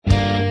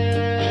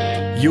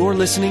You're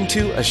listening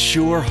to A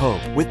Sure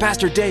Hope with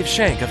Pastor Dave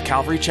Shank of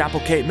Calvary Chapel,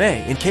 Cape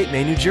May in Cape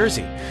May, New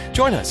Jersey.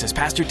 Join us as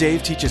Pastor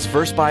Dave teaches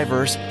verse by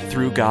verse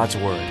through God's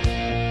Word.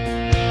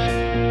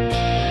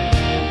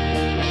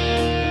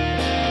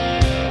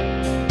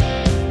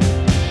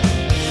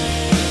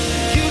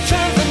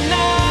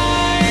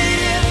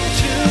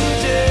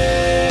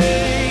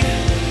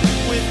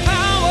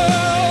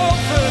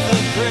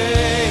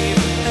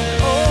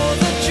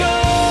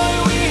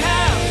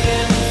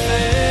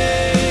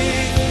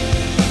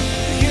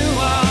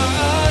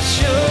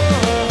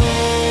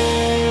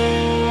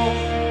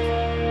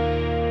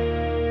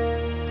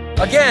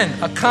 Again,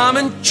 a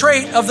common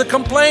trait of the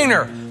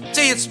complainer.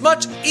 See, it's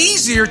much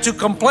easier to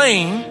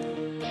complain,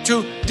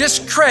 to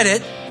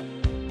discredit,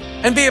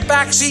 and be a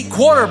backseat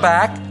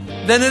quarterback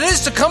than it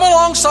is to come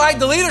alongside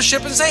the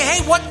leadership and say,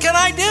 hey, what can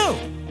I do?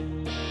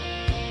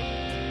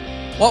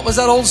 What was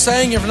that old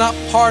saying? You're not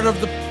part of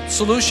the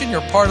solution,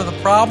 you're part of the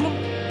problem.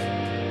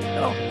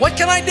 What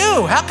can I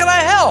do? How can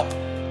I help?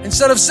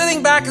 Instead of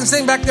sitting back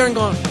there and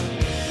going,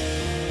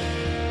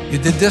 you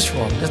did this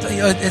wrong.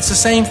 It's the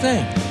same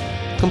thing.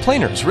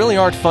 Complainers really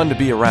aren't fun to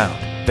be around.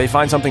 They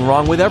find something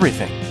wrong with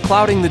everything,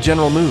 clouding the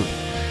general mood.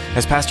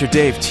 As Pastor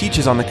Dave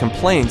teaches on the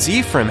complaints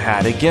Ephraim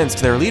had against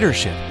their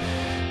leadership,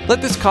 let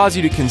this cause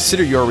you to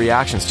consider your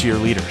reactions to your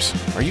leaders.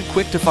 Are you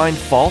quick to find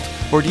fault,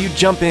 or do you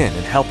jump in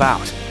and help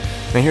out?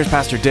 Now here's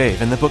Pastor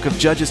Dave in the book of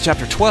Judges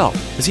chapter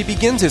 12 as he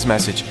begins his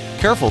message,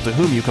 Careful to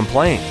Whom You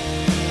Complain.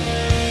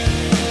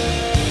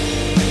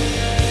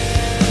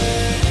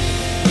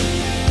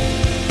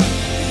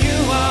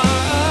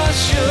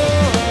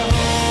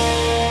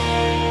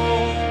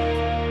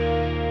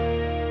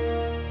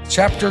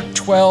 Chapter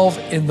 12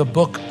 in the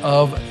book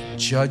of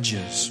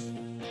Judges.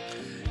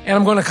 And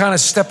I'm going to kind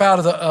of step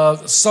out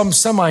of some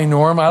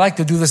semi-norm. I like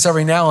to do this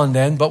every now and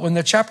then, but when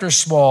the chapter's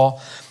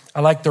small,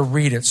 I like to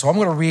read it. So I'm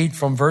going to read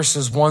from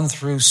verses 1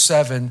 through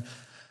 7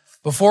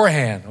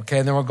 beforehand, okay?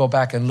 And then we'll go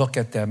back and look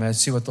at them and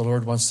see what the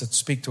Lord wants to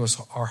speak to us,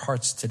 our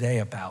hearts today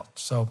about.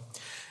 So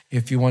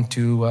if you want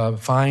to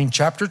find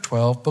chapter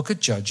 12, book of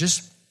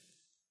Judges,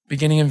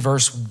 beginning in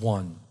verse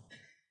 1.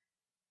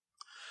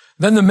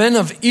 Then the men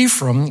of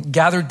Ephraim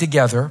gathered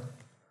together,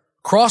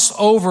 crossed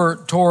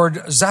over toward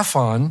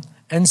Zaphon,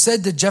 and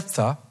said to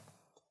Jephthah,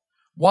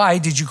 why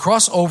did you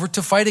cross over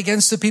to fight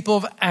against the people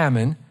of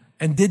Ammon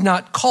and did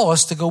not call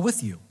us to go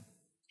with you?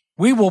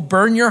 We will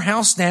burn your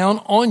house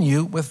down on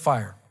you with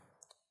fire.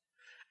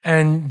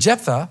 And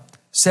Jephthah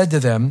said to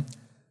them,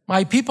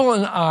 my people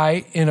and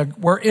I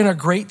were in a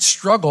great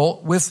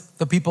struggle with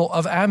the people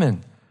of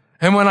Ammon.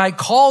 And when I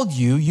called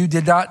you, you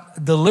did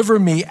not deliver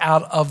me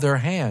out of their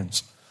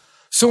hands.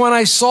 So when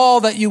I saw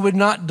that you would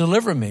not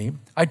deliver me,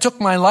 I took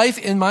my life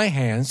in my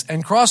hands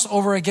and crossed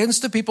over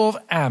against the people of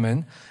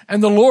Ammon,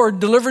 and the Lord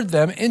delivered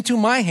them into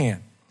my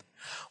hand.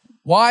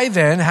 Why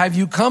then have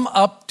you come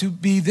up to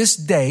be this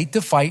day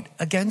to fight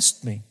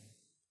against me?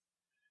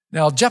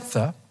 Now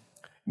Jephthah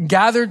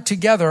gathered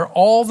together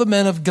all the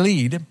men of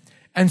Gilead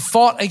and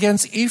fought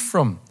against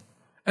Ephraim.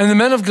 And the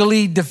men of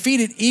Gilead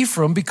defeated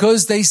Ephraim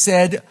because they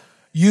said,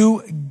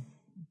 you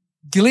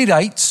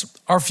Gileadites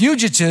are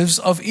fugitives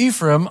of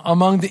Ephraim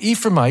among the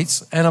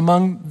Ephraimites and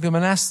among the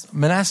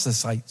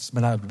Manassesites.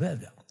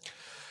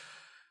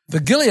 The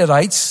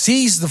Gileadites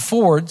seized the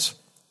fords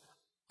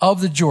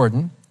of the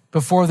Jordan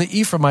before the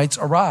Ephraimites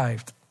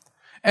arrived.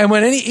 And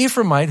when any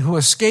Ephraimite who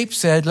escaped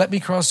said, let me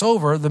cross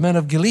over, the men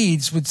of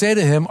Gilead would say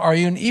to him, are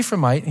you an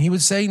Ephraimite? And he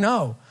would say,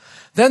 no.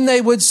 Then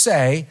they would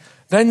say,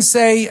 then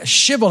say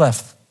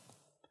Shibboleth.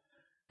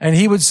 And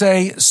he would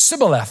say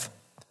Sibboleth,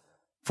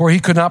 for he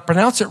could not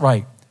pronounce it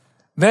right.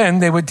 Then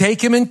they would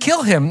take him and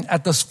kill him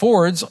at the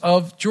fords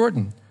of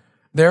Jordan.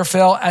 There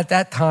fell at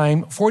that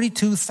time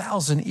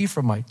 42,000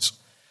 Ephraimites.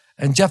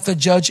 And Jephthah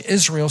judged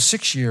Israel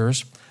 6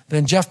 years.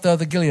 Then Jephthah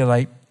the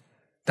Gileadite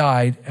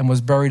died and was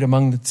buried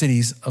among the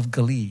cities of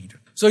Gilead.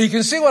 So you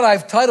can see what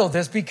I've titled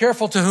this, Be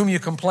Careful to Whom You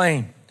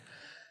Complain.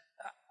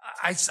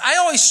 I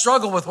always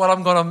struggle with what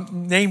I'm going to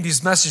name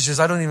these messages.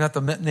 I don't even have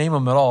to name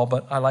them at all,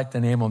 but I like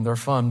to name them. They're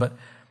fun. But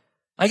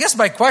I guess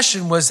my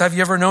question was, have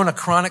you ever known a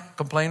chronic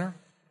complainer?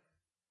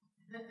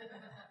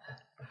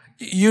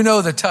 You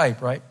know the type,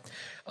 right?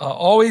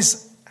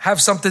 Always have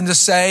something to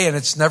say, and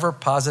it's never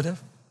positive.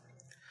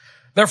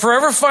 They're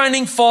forever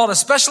finding fault,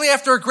 especially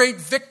after a great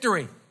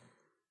victory.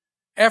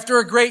 After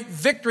a great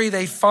victory,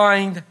 they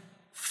find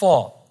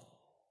fault.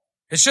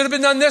 It should have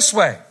been done this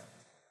way,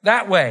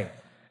 that way,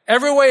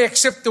 every way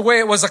except the way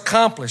it was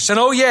accomplished. And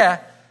oh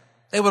yeah,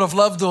 they would have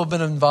loved to have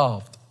been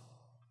involved.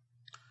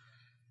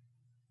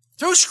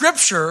 Through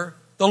Scripture,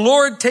 the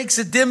Lord takes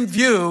a dim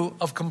view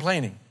of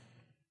complaining.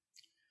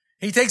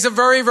 He takes a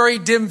very, very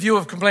dim view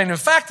of complaining. In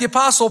fact, the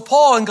Apostle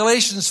Paul in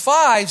Galatians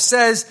 5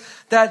 says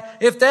that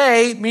if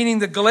they, meaning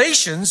the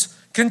Galatians,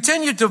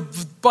 continued to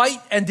bite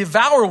and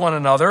devour one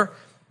another,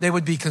 they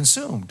would be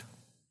consumed.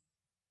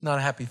 Not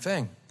a happy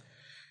thing.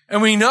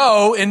 And we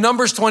know in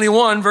Numbers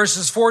 21,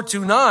 verses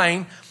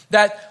 4-9,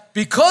 that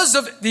because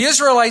of the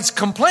Israelites'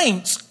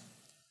 complaints,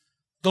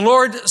 the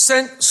Lord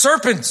sent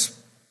serpents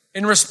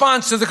in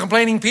response to the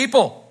complaining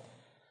people.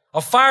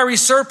 a fiery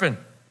serpent.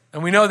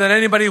 And we know that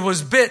anybody who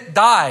was bit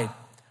died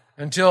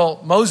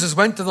until Moses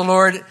went to the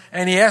Lord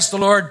and he asked the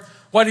Lord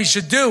what he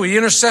should do. He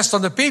intercessed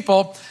on the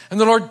people, and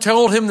the Lord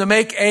told him to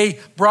make a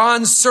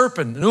bronze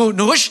serpent,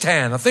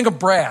 Nehushtan, a thing of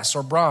brass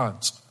or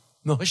bronze,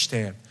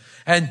 Nehushtan,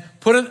 and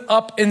put it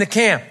up in the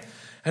camp.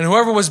 And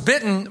whoever was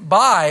bitten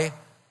by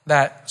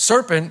that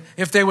serpent,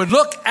 if they would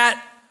look at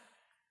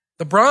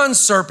the bronze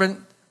serpent,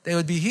 they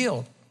would be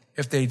healed.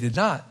 If they did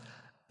not,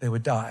 they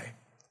would die.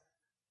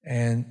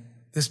 And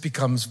this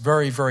becomes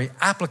very, very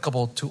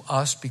applicable to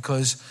us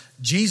because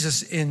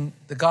Jesus in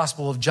the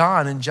Gospel of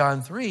John, in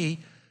John 3,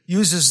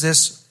 uses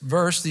this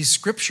verse, these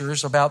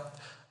scriptures about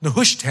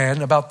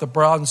Nehushtan, about the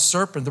bronze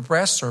serpent, the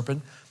brass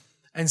serpent,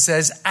 and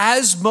says,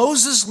 as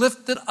Moses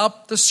lifted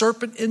up the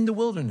serpent in the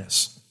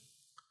wilderness,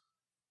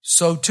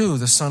 so too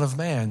the Son of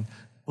Man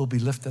will be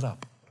lifted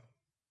up.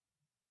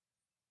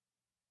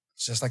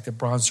 It's just like the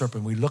bronze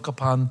serpent. We look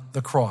upon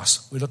the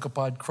cross. We look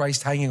upon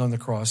Christ hanging on the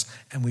cross,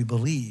 and we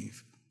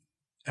believe,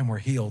 and we're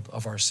healed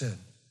of our sin.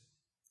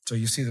 So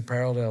you see the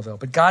parallel there.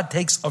 But God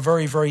takes a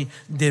very, very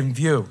dim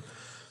view.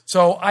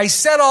 So I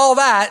said all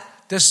that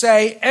to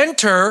say,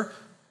 enter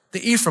the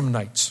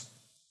Ephraimites.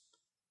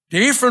 The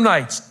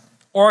Ephraimites,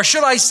 or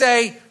should I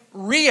say,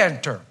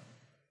 re-enter.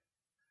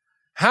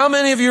 How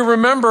many of you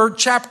remember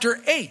chapter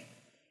 8?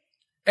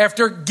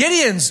 After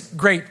Gideon's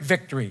great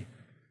victory.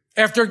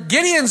 After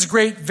Gideon's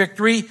great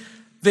victory,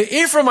 the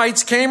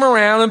Ephraimites came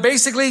around and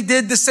basically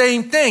did the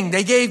same thing.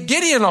 They gave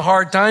Gideon a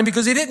hard time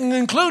because he didn't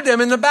include them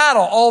in the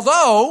battle.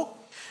 Although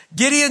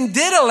Gideon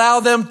did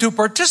allow them to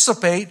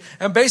participate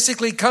and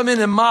basically come in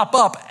and mop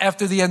up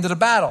after the end of the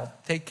battle.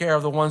 Take care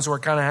of the ones who were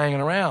kind of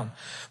hanging around.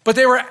 But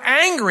they were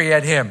angry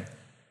at him.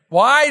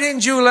 Why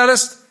didn't you let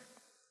us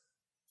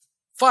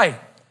fight?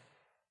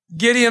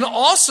 Gideon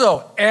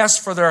also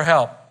asked for their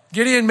help.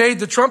 Gideon made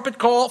the trumpet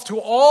call to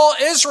all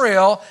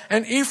Israel,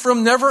 and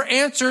Ephraim never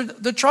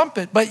answered the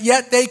trumpet, but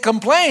yet they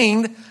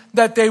complained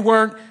that they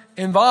weren't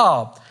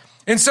involved.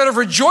 Instead of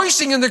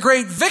rejoicing in the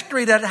great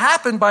victory that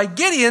happened by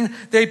Gideon,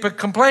 they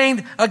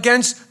complained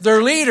against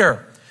their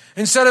leader.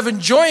 Instead of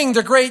enjoying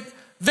the great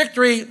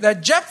victory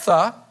that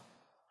Jephthah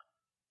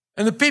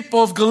and the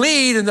people of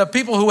Gilead and the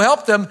people who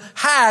helped them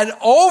had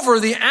over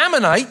the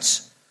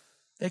Ammonites,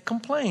 they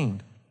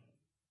complained.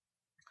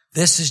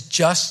 This is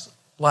just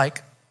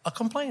like a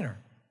complainer.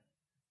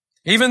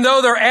 Even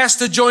though they're asked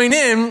to join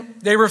in,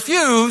 they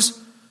refuse,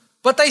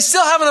 but they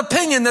still have an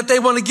opinion that they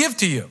want to give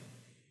to you.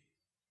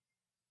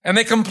 And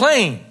they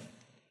complain,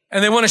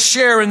 and they want to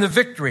share in the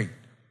victory.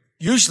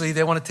 Usually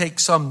they want to take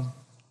some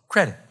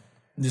credit.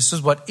 And this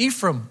is what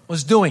Ephraim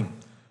was doing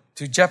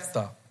to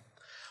Jephthah.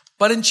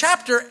 But in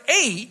chapter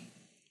 8,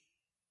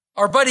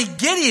 our buddy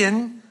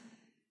Gideon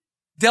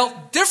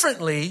dealt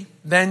differently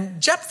than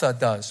Jephthah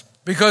does,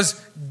 because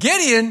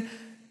Gideon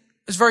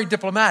is very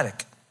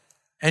diplomatic.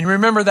 And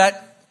remember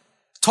that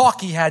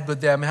talk he had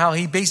with them, how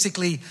he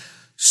basically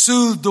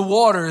soothed the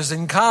waters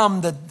and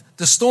calmed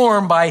the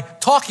storm by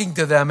talking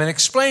to them and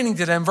explaining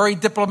to them very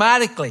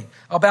diplomatically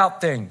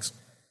about things.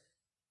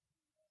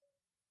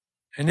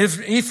 And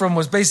Ephraim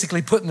was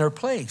basically put in their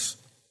place.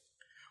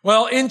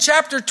 Well, in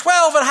chapter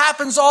 12, it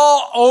happens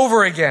all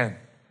over again.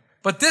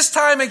 But this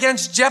time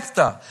against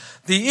Jephthah.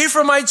 The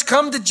Ephraimites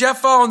come to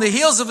Jephthah on the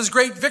heels of his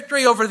great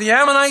victory over the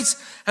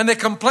Ammonites, and they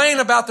complain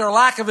about their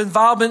lack of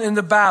involvement in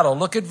the battle.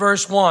 Look at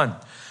verse 1.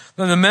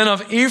 Then the men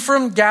of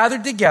Ephraim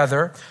gathered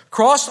together,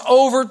 crossed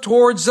over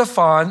towards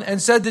Zaphon, and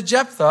said to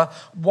Jephthah,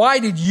 why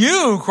did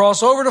you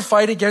cross over to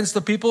fight against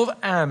the people of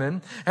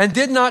Ammon, and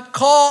did not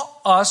call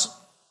us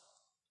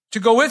to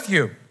go with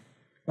you?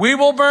 We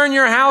will burn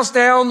your house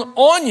down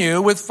on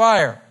you with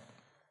fire.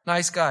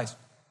 Nice guys.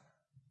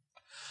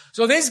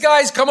 So these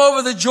guys come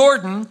over the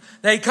Jordan.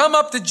 They come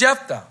up to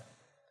Jephthah.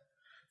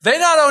 They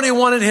not only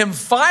wanted him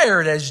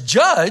fired as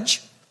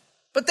judge,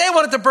 but they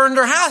wanted to burn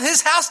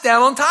his house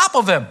down on top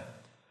of him.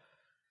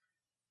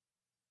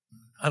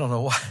 I don't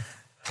know why.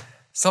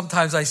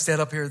 Sometimes I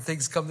stand up here and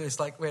things come to me. It's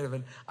like, wait a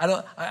minute.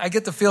 I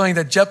get the feeling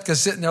that Jephthah's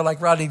sitting there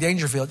like Rodney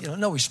Dangerfield.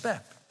 No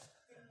respect.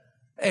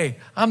 Hey,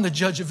 I'm the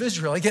judge of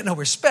Israel. I get no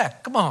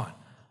respect. Come on.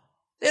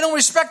 They don't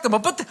respect them.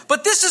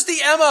 But this is the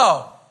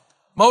MO.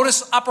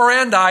 Modus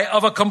operandi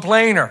of a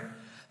complainer.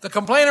 The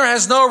complainer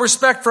has no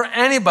respect for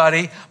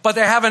anybody, but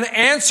they have an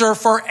answer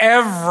for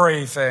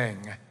everything.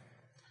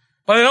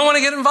 But they don't want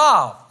to get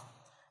involved.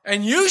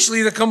 And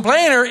usually the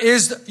complainer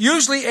is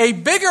usually a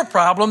bigger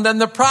problem than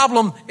the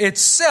problem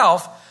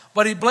itself,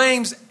 but he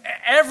blames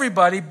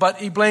everybody, but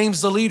he blames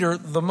the leader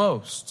the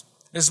most.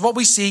 This is what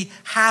we see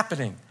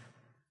happening.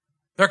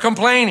 They're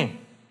complaining.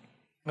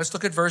 Let's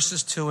look at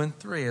verses 2 and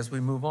 3 as we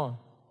move on.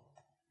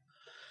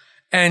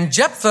 And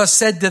Jephthah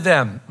said to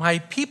them, my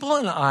people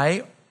and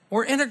I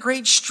were in a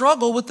great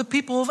struggle with the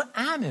people of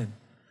Ammon.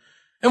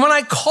 And when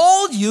I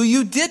called you,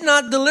 you did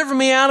not deliver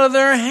me out of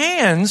their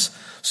hands.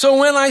 So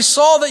when I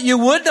saw that you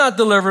would not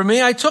deliver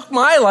me, I took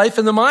my life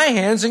into my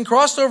hands and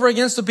crossed over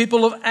against the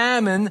people of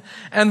Ammon,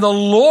 and the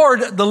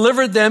Lord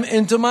delivered them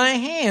into my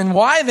hand.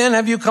 Why then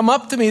have you come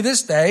up to me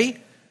this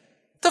day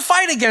to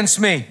fight against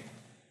me?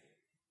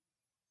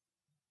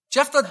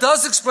 Jephthah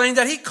does explain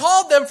that he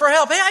called them for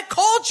help. Hey, I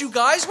called you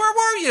guys. Where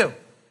were you?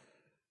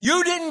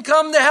 You didn't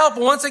come to help.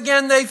 Once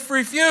again, they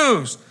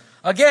refused.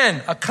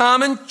 Again, a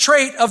common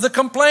trait of the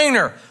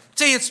complainer.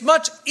 See, it's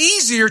much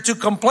easier to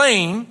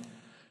complain,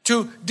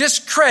 to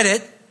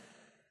discredit,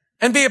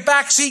 and be a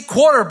backseat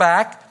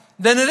quarterback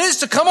than it is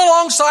to come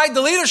alongside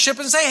the leadership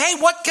and say, hey,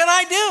 what can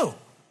I do?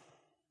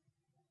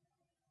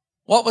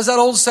 What was that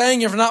old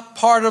saying? If you're not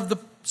part of the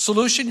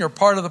solution, you're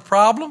part of the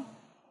problem.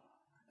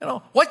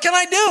 What can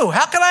I do?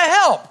 How can I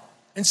help?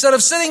 Instead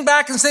of sitting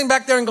back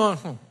there and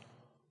going,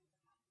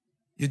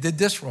 you did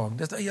this wrong.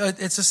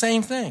 It's the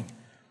same thing.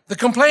 The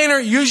complainer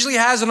usually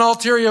has an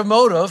ulterior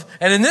motive.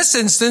 And in this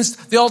instance,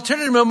 the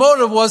ulterior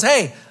motive was,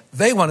 hey,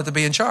 they wanted to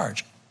be in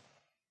charge.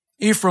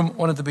 Ephraim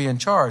wanted to be in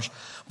charge.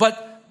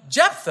 But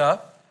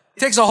Jephthah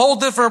takes a whole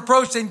different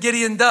approach than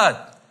Gideon did.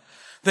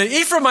 The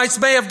Ephraimites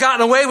may have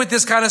gotten away with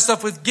this kind of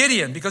stuff with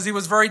Gideon because he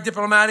was very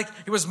diplomatic.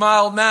 He was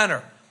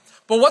mild-mannered.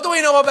 But what do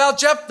we know about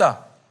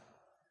Jephthah?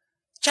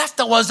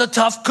 Jephthah was a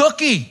tough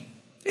cookie.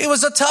 He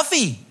was a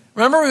toughie.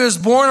 Remember, he was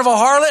born of a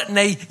harlot, and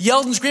they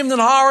yelled and screamed and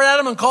hollered at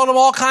him and called him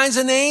all kinds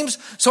of names.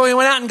 So he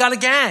went out and got a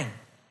gang.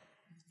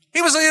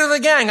 He was the leader of the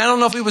gang. I don't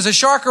know if he was a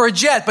shark or a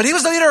jet, but he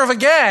was the leader of a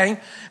gang,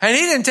 and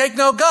he didn't take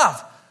no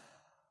guff.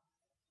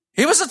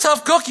 He was a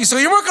tough cookie, so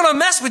you weren't going to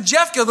mess with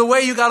Jephthah the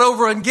way you got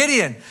over on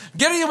Gideon.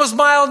 Gideon was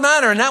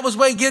mild-mannered, and that was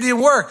the way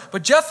Gideon worked.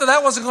 But Jephthah,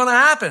 that wasn't going to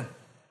happen.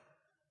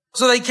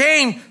 So they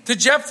came to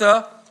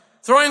Jephthah,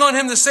 throwing on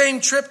him the same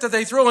trip that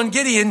they threw on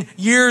Gideon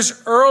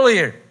years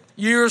earlier.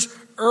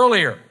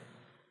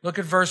 Look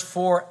at verse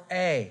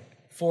 4a.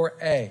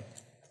 4a.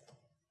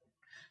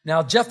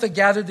 Now Jephthah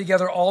gathered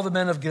together all the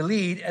men of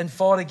Gilead and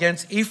fought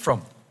against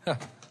Ephraim.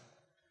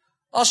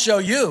 I'll show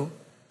you.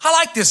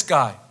 I like this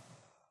guy.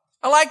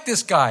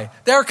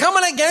 They're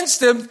coming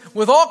against him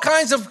with all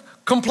kinds of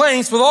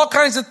complaints, with all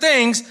kinds of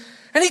things,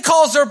 and he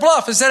calls their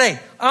bluff and said, hey,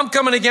 I'm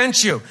coming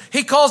against you.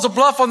 He calls a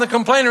bluff on the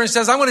complainer and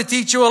says, I'm going to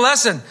teach you a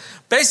lesson.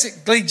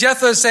 Basically,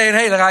 Jephthah is saying,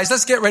 hey, guys,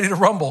 let's get ready to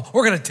rumble.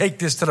 We're going to take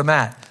this to the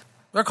mat.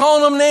 They're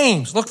calling them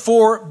names. Look,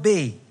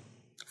 4b.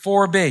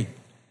 4b.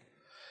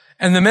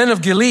 And the men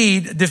of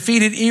Gilead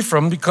defeated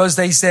Ephraim because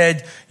they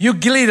said, you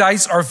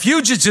Gileadites are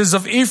fugitives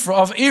of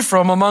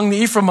Ephraim among the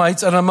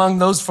Ephraimites and among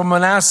those from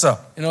Manasseh.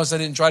 You notice I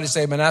didn't try to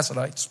say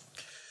Manasseites.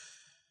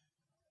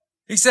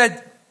 He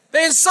said,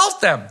 they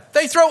insult them.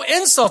 They throw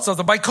insults at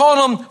them by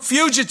calling them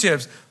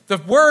fugitives. The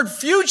word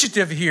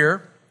fugitive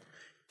here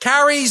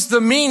carries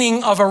the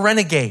meaning of a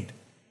renegade.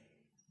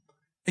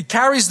 It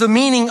carries the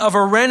meaning of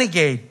a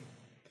renegade.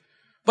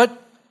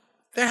 But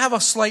they have a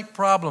slight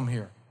problem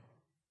here.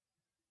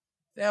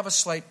 They have a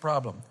slight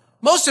problem.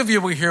 Most of you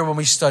were here when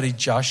we studied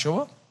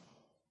Joshua.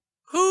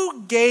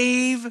 Who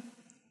gave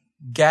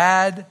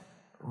Gad,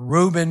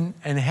 Reuben,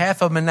 and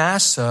half of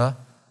Manasseh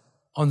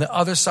on the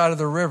other side of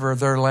the river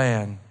their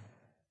land?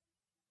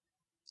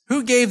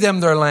 Who gave them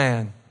their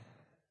land?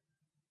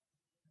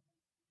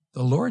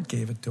 The Lord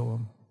gave it to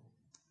them.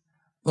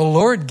 The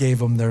Lord gave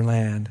them their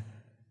land.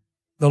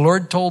 The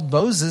Lord told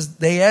Moses,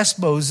 they asked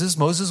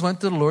Moses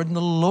went to the Lord, and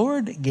the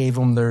Lord gave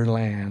them their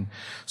land.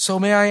 So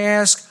may I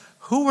ask,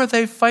 who were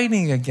they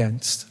fighting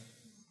against?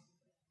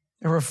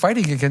 They were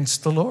fighting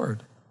against the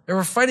Lord. They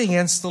were fighting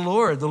against the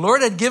Lord. The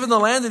Lord had given the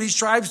land to these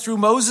tribes through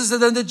Moses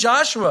and then to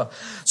Joshua.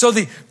 So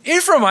the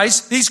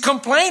Ephraimites, these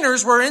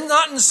complainers, were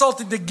not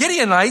insulting the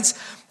Gideonites.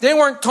 They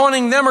weren't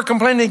taunting them or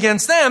complaining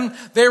against them.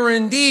 They were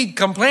indeed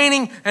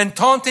complaining and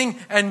taunting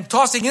and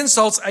tossing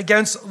insults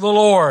against the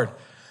Lord.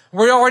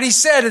 We already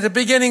said at the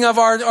beginning of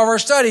our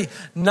study,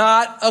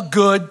 not a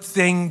good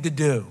thing to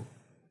do.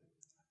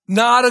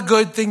 Not a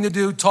good thing to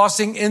do,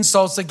 tossing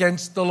insults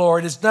against the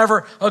Lord. It's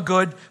never a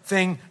good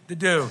thing to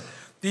do.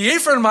 The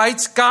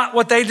Ephraimites got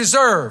what they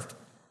deserved.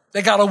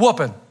 They got a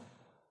whooping.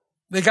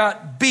 They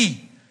got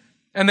beat.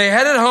 And they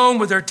headed home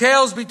with their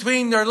tails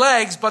between their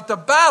legs, but the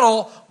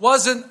battle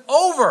wasn't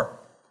over.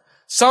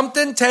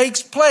 Something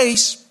takes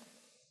place.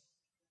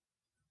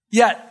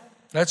 Yet,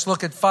 let's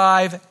look at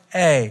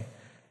 5a.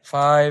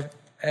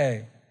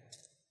 5a.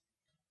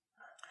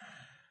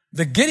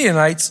 The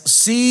Gideonites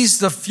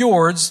seized the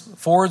fords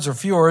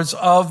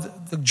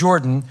of the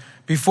Jordan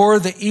before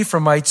the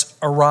Ephraimites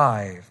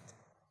arrived.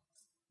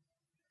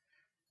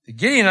 The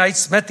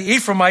Gideonites met the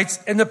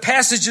Ephraimites in the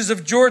passages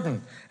of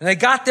Jordan, and they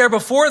got there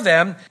before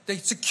them. They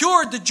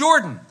secured the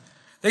Jordan.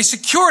 They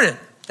secured it.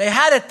 They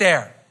had it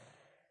there.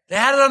 They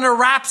had it under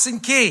wraps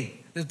and key.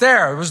 It was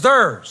there. It was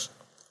theirs.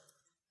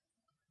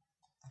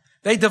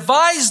 They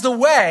devised a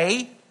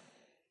way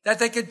that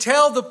they could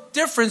tell the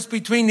difference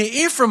between the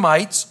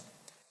Ephraimites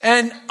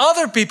and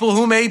other people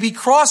who may be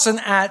crossing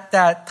at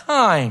that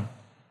time.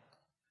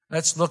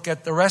 Let's look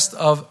at the rest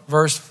of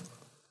verse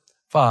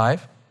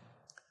 5.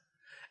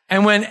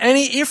 And when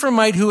any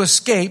Ephraimite who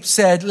escaped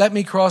said, let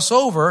me cross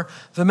over,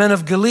 the men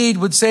of Gilead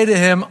would say to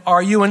him,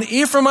 are you an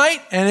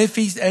Ephraimite? And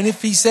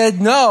if he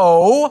said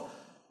no,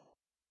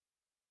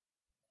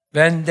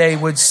 then they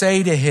would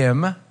say to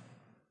him,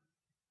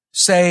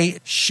 say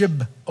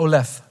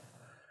Shib-Oleth.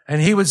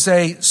 And he would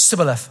say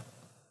Sibboleth.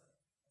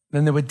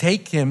 Then they would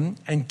take him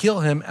and kill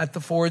him at the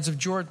fords of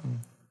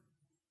Jordan.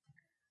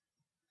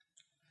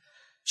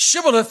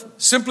 Shibboleth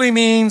simply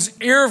means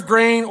ear of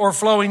grain or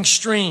flowing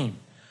stream.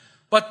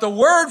 But the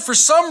word, for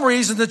some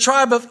reason, the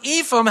tribe of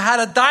Ephraim had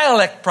a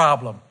dialect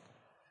problem.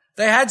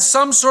 They had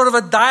some sort of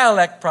a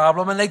dialect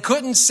problem, and they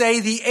couldn't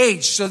say the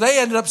H. So they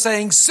ended up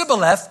saying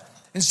Sibboleth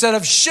instead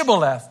of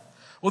Shibboleth.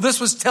 Well, this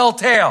was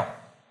telltale.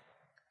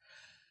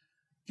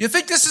 You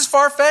think this is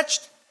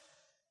far-fetched?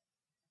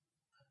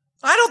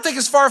 I don't think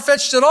it's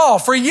far-fetched at all.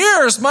 For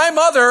years, my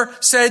mother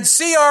said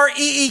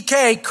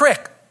C-R-E-E-K,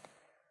 crick.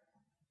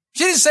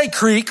 She didn't say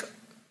creek.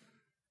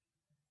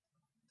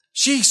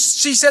 She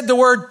said the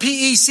word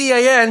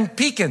P-E-C-A-N,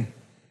 pecan.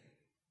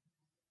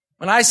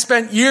 When I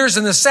spent years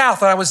in the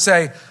South, I would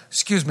say,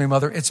 excuse me,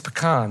 mother, it's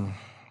pecan.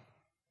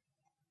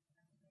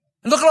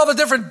 And look at all the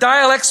different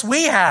dialects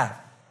we have.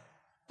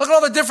 Look at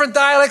all the different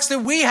dialects that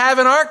we have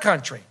in our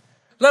country,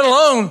 let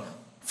alone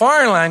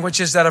foreign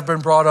languages that have been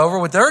brought over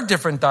with their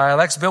different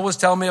dialects. Bill was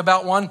telling me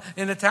about one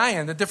in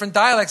Italian, the different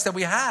dialects that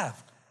we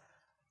have.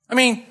 I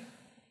mean,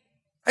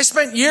 I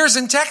spent years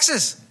in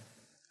Texas.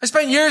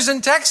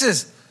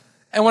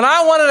 And when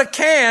I wanted a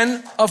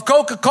can of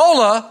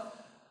Coca-Cola,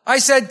 I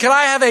said, can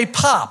I have a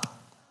pop?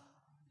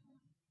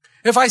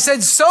 If I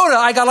said soda,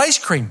 I got ice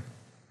cream.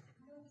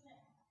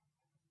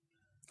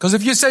 Because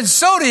if you said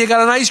soda, you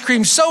got an ice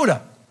cream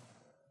soda.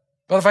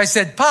 But if I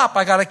said pop,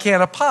 I got a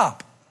can of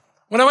pop.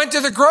 When I went to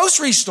the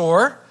grocery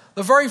store,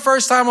 the very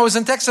first time I was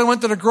in Texas, I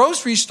went to the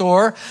grocery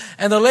store,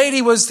 and the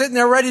lady was sitting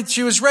there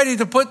she was ready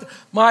to put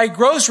my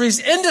groceries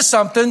into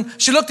something.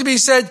 She looked at me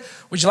and said,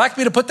 would you like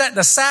me to put that in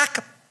a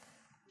sack?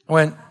 I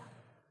went,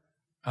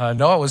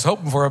 no, I was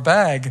hoping for a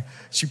bag.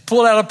 She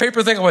pulled out a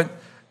paper thing. I went,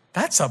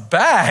 that's a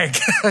bag.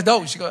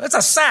 No, she goes, that's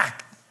a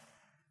sack.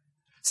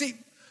 See,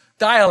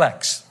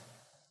 dialects.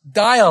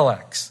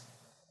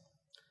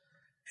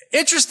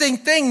 Interesting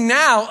thing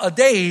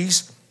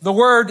nowadays, the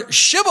word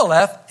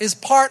shibboleth is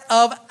part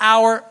of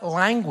our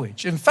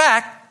language. In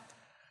fact,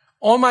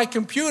 on my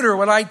computer,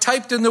 when I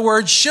typed in the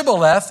word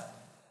shibboleth,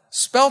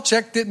 spell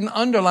check didn't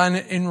underline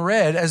it in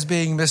red as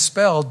being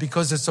misspelled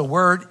because it's a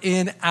word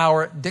in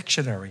our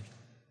dictionary.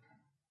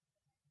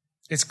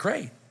 It's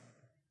great.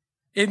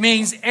 It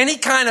means any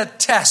kind of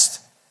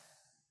test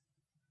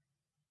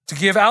to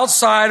give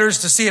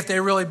outsiders to see if they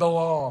really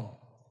belong.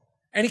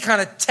 Any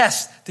kind of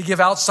test to give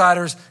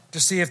outsiders to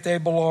see if they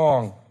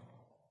belong.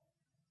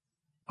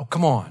 Oh,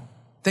 come on.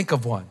 Think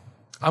of one.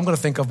 I'm going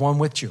to think of one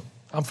with you.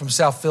 I'm from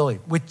South Philly.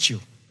 With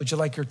you. Would you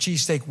like your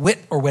cheesesteak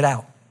with or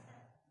without?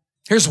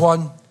 Here's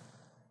one.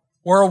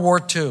 World War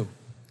II.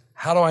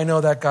 How do I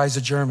know that guy's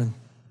a German?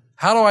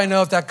 How do I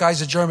know if that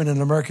guy's a German in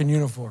an American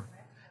uniform?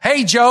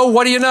 Hey, Joe,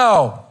 what do you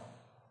know?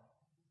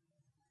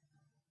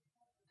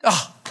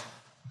 Oh,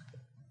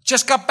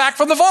 just got back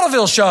from the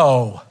vaudeville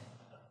show.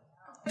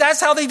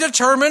 That's how they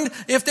determined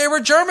if they were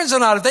Germans or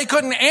not. If they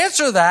couldn't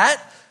answer that,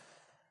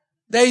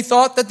 they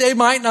thought that they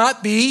might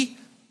not be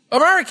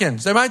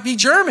Americans. They might be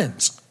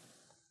Germans.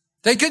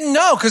 They couldn't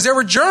know because there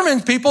were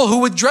German people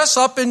who would dress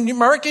up in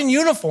American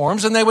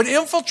uniforms and they would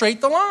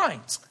infiltrate the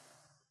lines.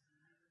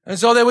 And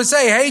so they would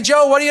say, hey,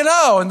 Joe, what do you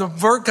know? And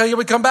he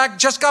would come back,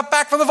 just got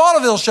back from the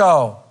vaudeville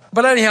show.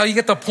 But anyhow, you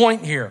get the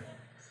point here.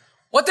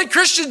 What did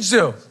Christians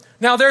do?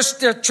 Now,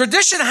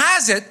 tradition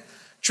has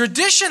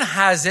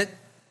it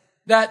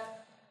that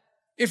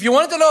if you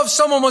wanted to know if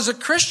someone was a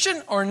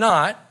Christian or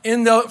not,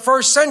 in the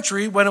first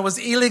century, when it was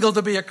illegal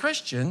to be a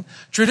Christian,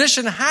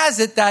 tradition has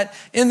it that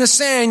in the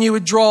sand you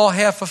would draw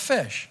half a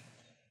fish.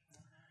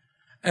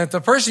 And if the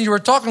person you were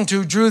talking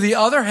to drew the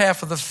other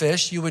half of the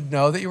fish, you would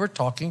know that you were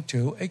talking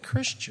to a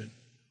Christian.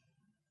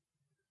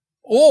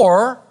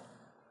 Or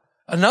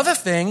another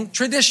thing,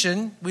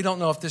 tradition, we don't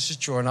know if this is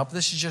true or not, but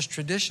this is just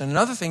tradition.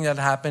 Another thing that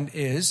happened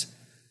is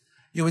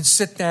you would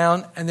sit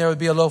down and there would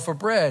be a loaf of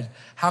bread.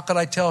 How could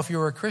I tell if you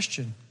were a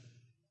Christian?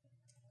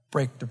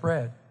 Break the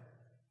bread.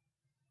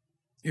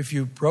 If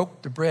you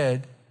broke the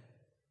bread,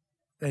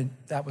 then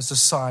that was a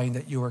sign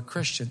that you were a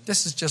Christian.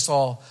 This is just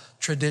all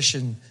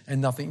tradition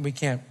and nothing. We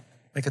can't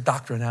make a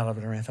doctrine out of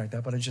it or anything like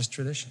that, but it's just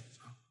tradition.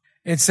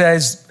 It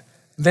says,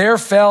 there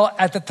fell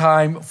at the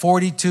time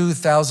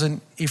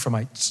 42,000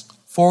 Ephraimites.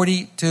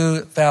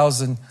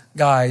 42,000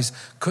 guys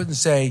couldn't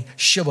say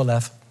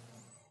shibboleth.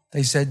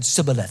 They said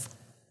sibboleth.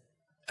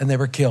 And they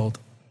were killed.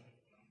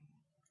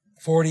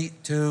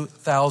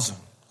 42,000.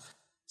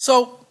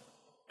 So,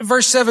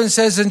 verse 7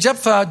 says, and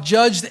Jephthah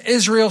judged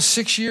Israel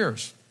 6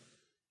 years.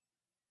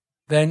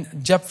 Then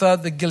Jephthah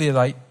the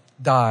Gileadite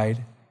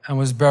died and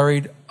was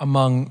buried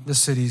among the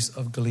cities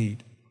of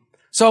Gilead.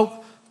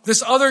 So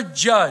this other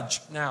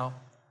judge now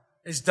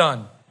is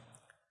done.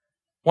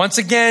 Once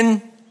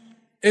again,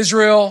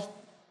 Israel,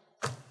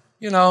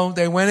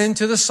 they went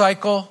into the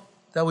cycle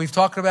that we've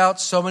talked about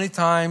so many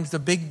times, the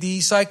big D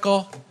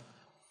cycle.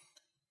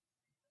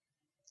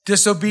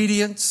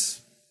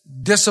 Disobedience,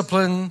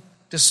 discipline,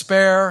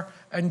 despair,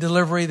 and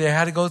delivery. They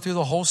had to go through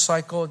the whole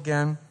cycle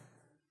again.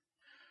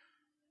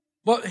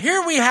 But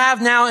here we have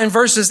now in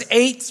verses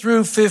 8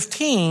 through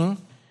 15,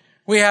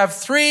 we have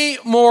 3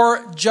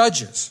 more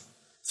judges.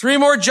 3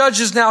 more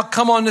judges now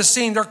come on the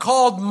scene. They're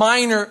called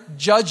minor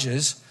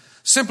judges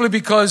simply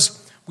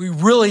because we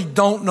really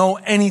don't know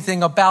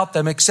anything about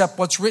them except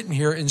what's written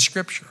here in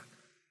Scripture.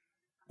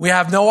 We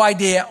have no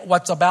idea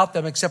what's about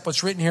them except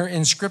what's written here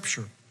in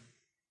Scripture.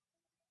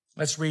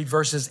 Let's read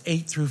verses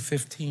 8 through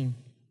 15.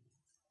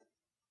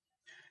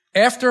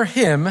 After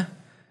him,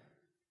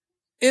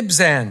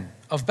 Ibzan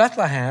of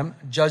Bethlehem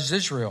judged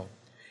Israel.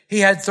 He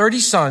had 30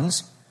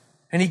 sons,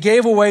 and he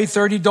gave away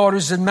 30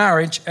 daughters in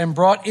marriage and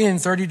brought in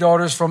 30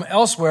 daughters from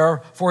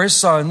elsewhere for his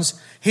sons.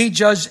 He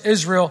judged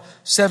Israel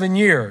 7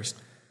 years.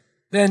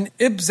 Then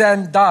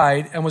Ibzan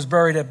died and was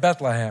buried at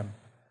Bethlehem.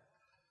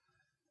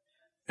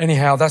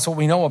 Anyhow, that's what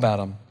we know about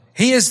him.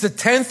 He is the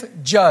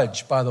 10th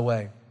judge, by the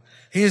way.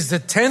 He is the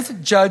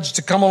 10th judge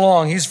to come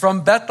along. He's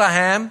from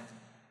Bethlehem.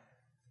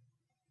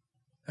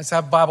 Let's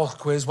have a Bible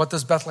quiz. What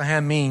does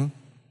Bethlehem mean?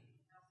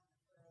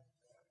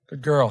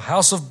 Good girl.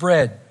 House of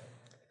bread.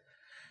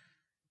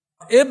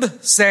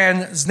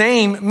 Ibzan's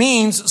name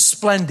means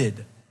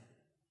splendid.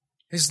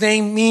 His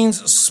name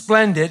means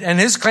splendid, and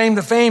his claim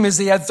to fame is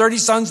he had 30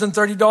 sons and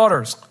 30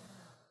 daughters.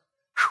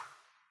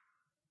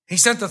 He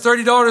sent the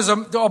 30 daughters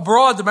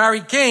abroad to marry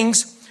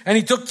kings, and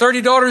he took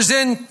 30 daughters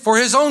in for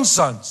his own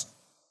sons.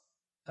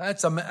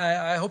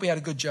 I hope he had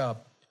a good job.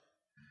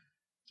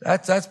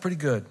 That's pretty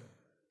good.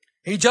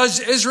 He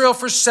judged Israel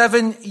for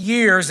 7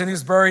 years, and he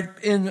was buried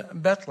in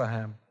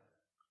Bethlehem.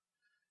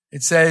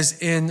 It says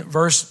in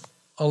verse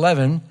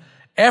 11,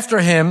 after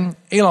him,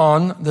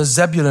 Elon the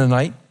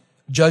Zebulunite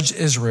judged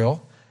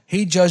Israel.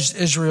 He judged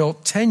Israel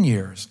 10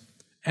 years.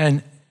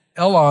 And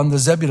Elon the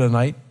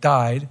Zebulunite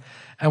died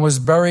and was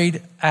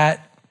buried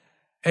at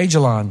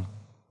Ajalon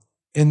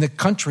in the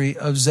country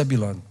of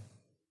Zebulun.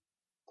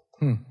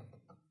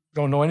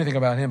 Don't know anything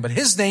about him, but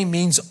his name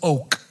means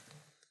oak.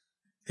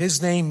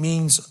 His name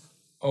means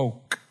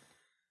oak.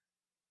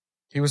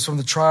 He was from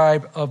the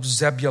tribe of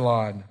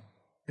Zebulun.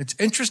 It's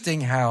interesting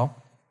how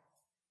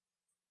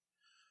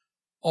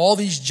all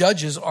these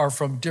judges are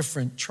from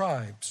different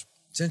tribes.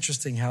 It's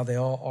interesting how they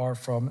all are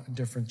from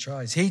different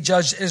tribes. He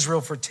judged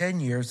Israel for 10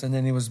 years and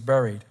then he was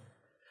buried.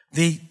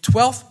 The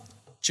 12th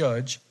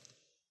judge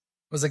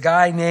was a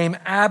guy named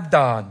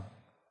Abdon.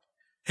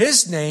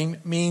 His name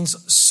means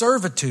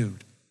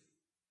servitude.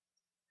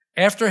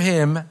 After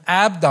him,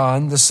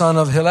 Abdon, the son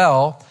of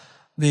Hillel,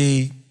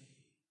 the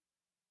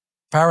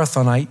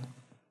Parathonite,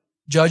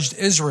 judged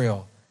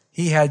Israel.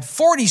 He had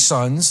 40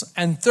 sons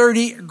and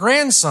 30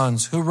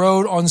 grandsons who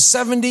rode on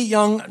 70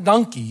 young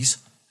donkeys.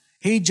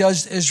 He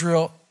judged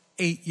Israel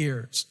 8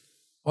 years.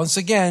 Once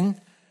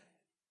again,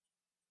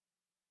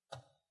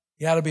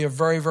 you had to be a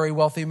very, very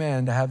wealthy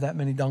man to have that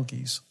many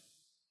donkeys.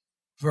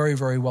 Very,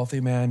 very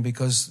wealthy man,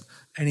 because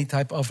any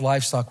type of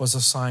livestock was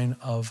a sign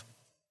of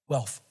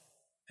wealth.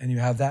 And you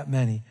have that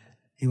many.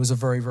 He was a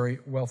very, very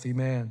wealthy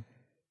man.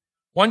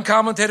 One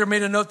commentator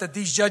made a note that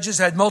these judges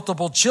had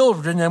multiple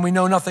children and we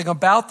know nothing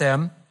about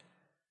them,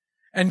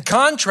 and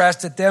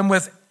contrasted them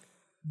with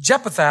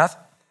Jephthah,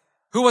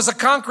 who was a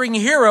conquering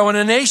hero in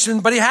a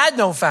nation, but he had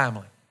no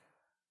family.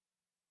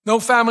 No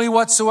family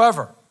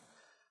whatsoever.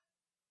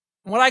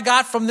 What I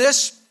got from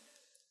this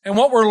and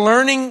what we're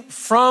learning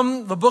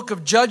from the book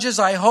of Judges,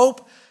 I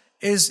hope,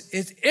 is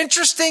it's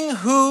interesting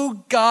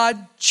who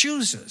God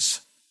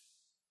chooses.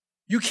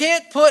 You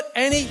can't put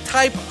any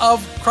type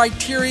of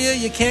criteria.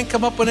 You can't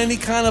come up with any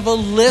kind of a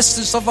list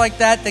and stuff like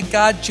that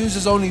God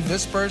chooses only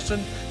this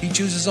person. He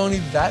chooses only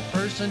that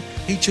person.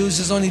 He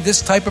chooses only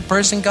this type of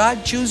person.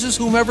 God chooses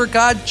whomever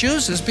God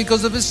chooses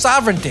because of his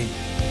sovereignty.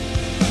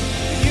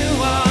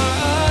 You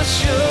are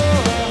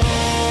sure.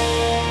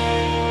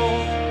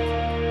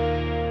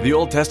 The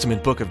Old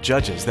Testament book of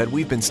Judges that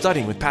we've been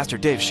studying with Pastor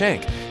Dave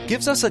Shank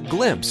gives us a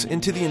glimpse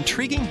into the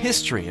intriguing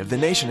history of the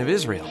nation of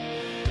Israel.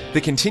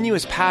 The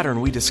continuous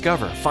pattern we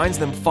discover finds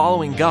them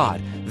following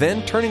God,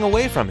 then turning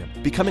away from him,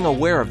 becoming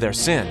aware of their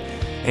sin,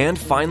 and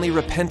finally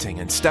repenting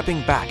and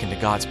stepping back into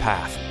God's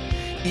path.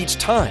 Each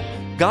time,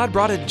 God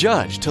brought a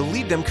judge to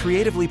lead them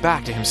creatively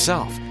back to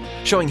himself,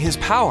 showing his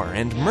power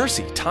and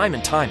mercy time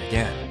and time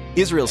again.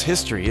 Israel's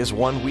history is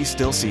one we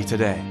still see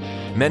today.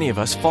 Many of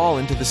us fall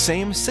into the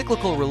same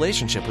cyclical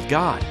relationship with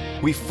God.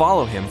 We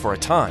follow him for a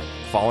time,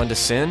 fall into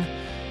sin,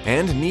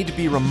 and need to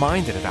be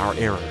reminded of our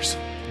errors.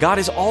 God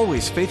is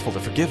always faithful to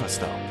forgive us,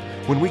 though,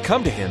 when we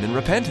come to him in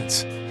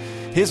repentance.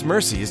 His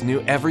mercy is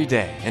new every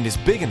day and is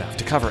big enough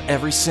to cover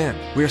every sin.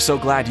 We are so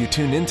glad you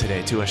tuned in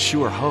today to A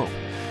Sure Hope.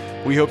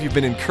 We hope you've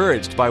been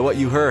encouraged by what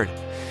you heard.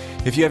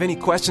 If you have any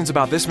questions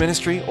about this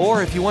ministry,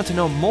 or if you want to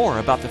know more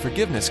about the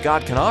forgiveness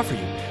God can offer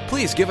you,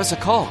 please give us a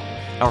call.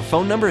 Our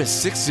phone number is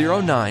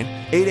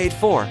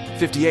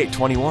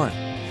 609-884-5821.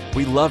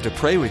 We'd love to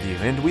pray with you,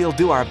 and we'll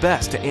do our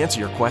best to answer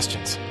your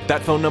questions.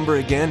 That phone number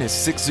again is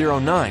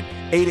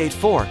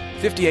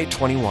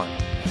 609-884-5821.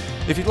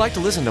 If you'd like to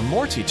listen to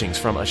more teachings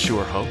from A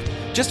Sure Hope,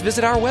 just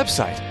visit our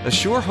website,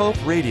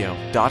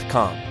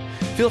 ASureHopeRadio.com.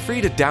 Feel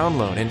free to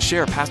download and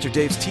share Pastor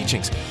Dave's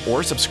teachings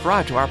or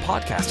subscribe to our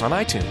podcast on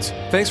iTunes.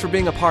 Thanks for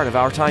being a part of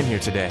our time here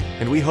today,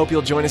 and we hope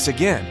you'll join us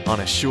again on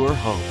A Sure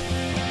Hope.